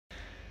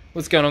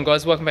What's going on,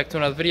 guys? Welcome back to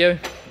another video.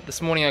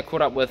 This morning I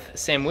caught up with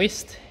Sam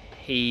West.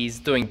 He's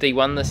doing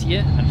D1 this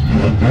year.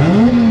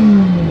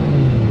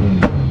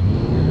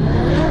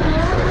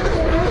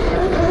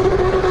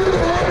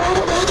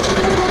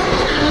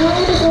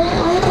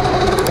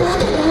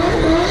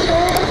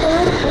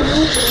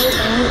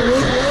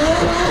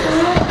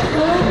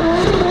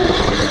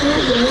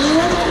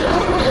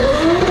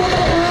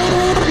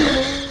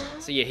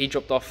 So yeah, he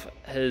dropped off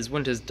his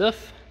winter's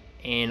diff,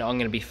 and I'm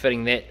going to be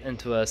fitting that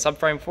into a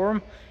subframe for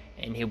him,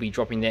 and he'll be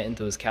dropping that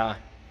into his car.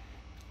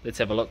 Let's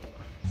have a look.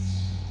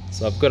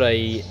 So I've got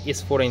a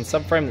S14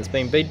 subframe that's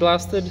been bead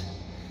blasted,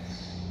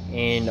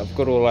 and I've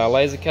got all our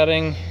laser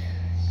cutting.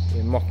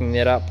 We're mocking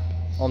that up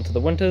onto the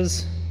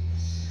winters.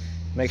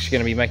 I'm actually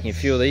going to be making a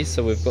few of these,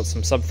 so we've got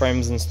some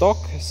subframes in stock,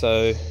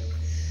 so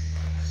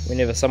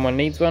whenever someone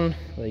needs one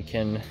they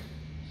can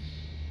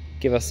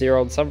give us their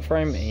old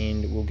subframe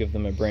and we'll give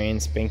them a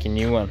brand spanking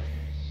new one.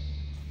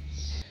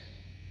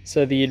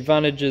 So the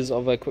advantages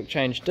of a quick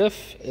change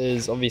diff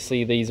is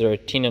obviously these are a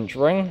 10-inch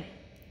ring,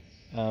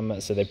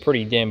 so they're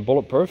pretty damn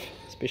bulletproof,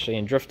 especially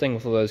in drifting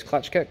with all those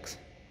clutch kicks.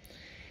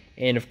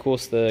 And of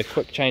course the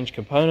quick change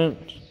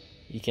component,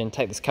 you can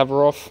take this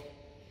cover off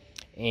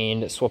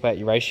and swap out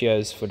your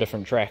ratios for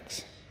different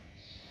tracks.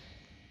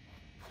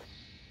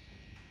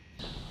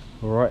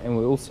 Alright, and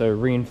we're also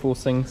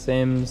reinforcing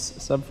Sam's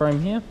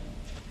subframe here,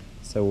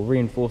 so we'll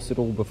reinforce it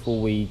all before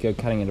we go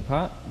cutting it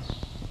apart.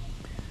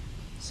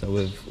 So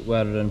we've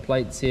welded in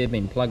plates here,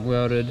 been plug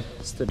welded,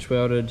 stitch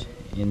welded,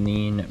 and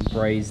then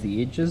brazed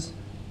the edges.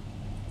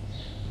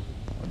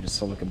 I'll just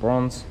silica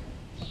bronze,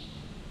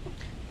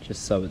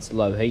 just so it's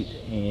low heat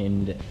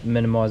and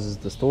minimises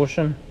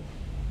distortion.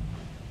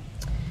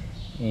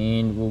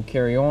 And we'll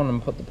carry on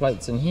and put the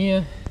plates in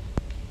here,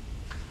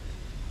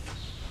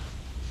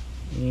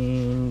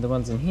 and the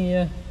ones in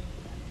here,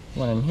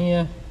 one in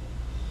here,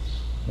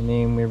 and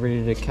then we're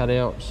ready to cut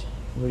out,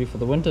 ready for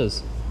the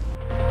winters.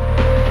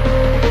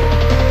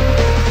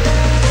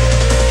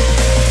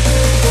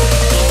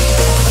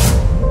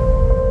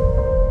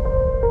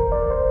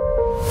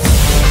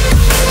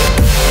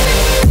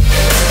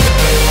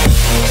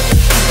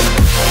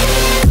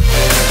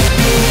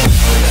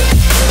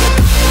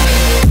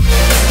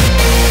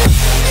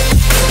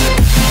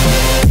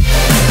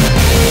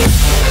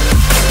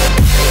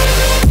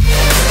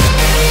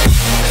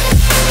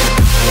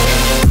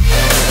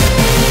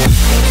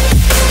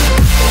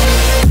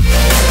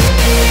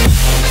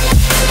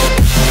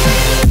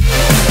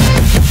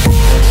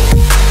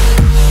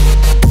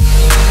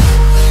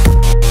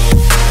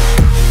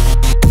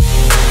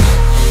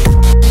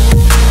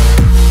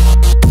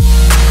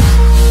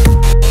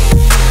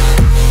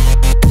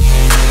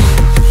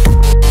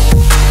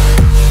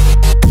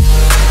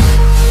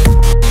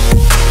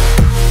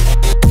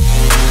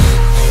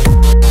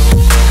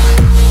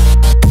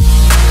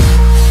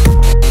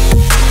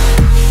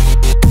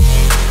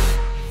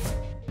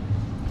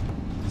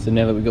 So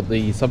now that we've got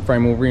the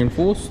subframe all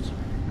reinforced,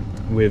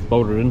 we've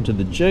bolted into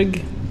the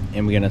jig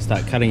and we're going to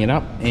start cutting it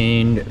up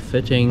and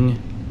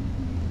fitting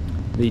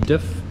the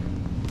diff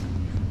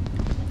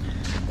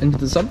into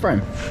the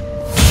subframe.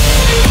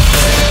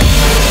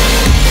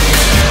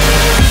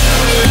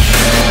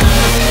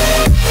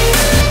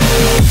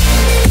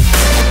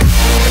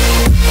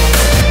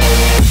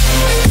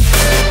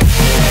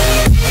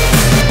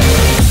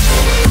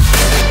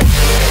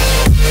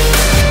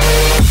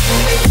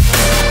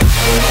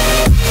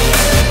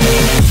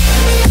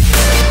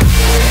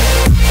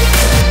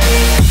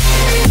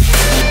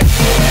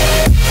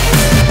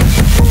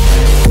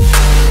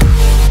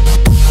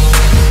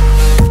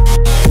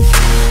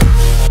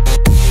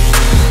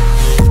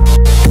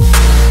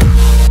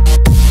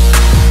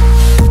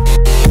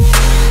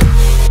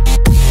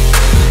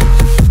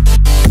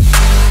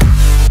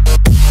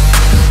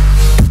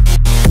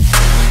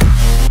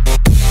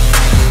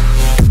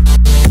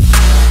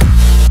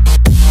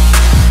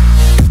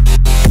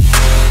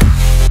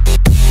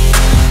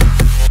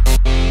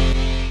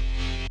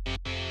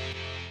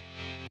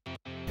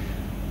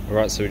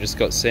 Alright, so we just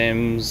got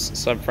Sam's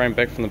subframe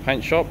back from the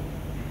paint shop.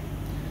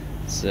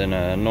 It's in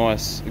a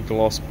nice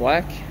gloss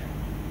black.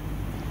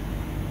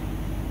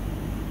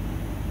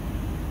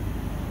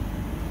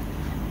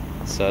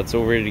 So it's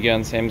all ready to go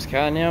in Sam's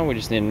car now. We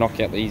just need to knock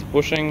out these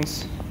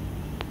bushings.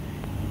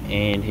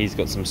 And he's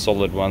got some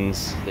solid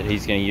ones that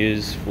he's going to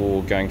use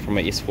for going from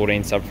a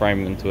S14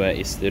 subframe into a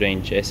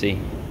S13 chassis.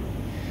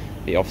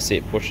 The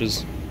offset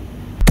pushes.